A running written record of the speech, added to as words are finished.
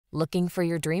Looking for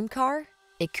your dream car?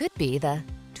 It could be the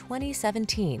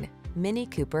 2017 Mini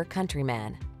Cooper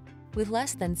Countryman. With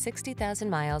less than 60,000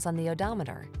 miles on the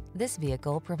odometer, this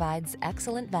vehicle provides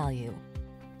excellent value.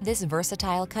 This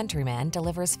versatile Countryman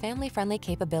delivers family-friendly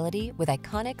capability with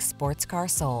iconic sports car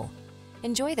soul.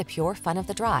 Enjoy the pure fun of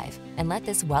the drive and let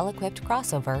this well-equipped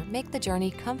crossover make the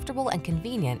journey comfortable and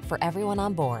convenient for everyone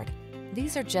on board.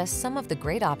 These are just some of the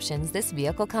great options this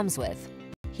vehicle comes with: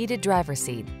 heated driver's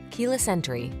seat, keyless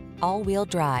entry, all-wheel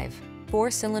drive,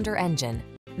 4-cylinder engine,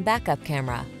 backup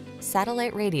camera,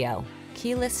 satellite radio,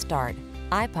 keyless start,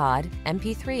 iPod,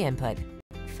 MP3 input,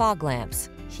 fog lamps,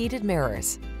 heated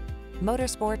mirrors.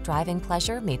 Motorsport driving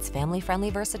pleasure meets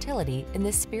family-friendly versatility in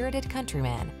this spirited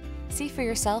Countryman. See for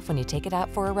yourself when you take it out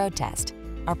for a road test.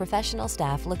 Our professional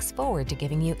staff looks forward to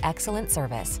giving you excellent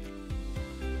service.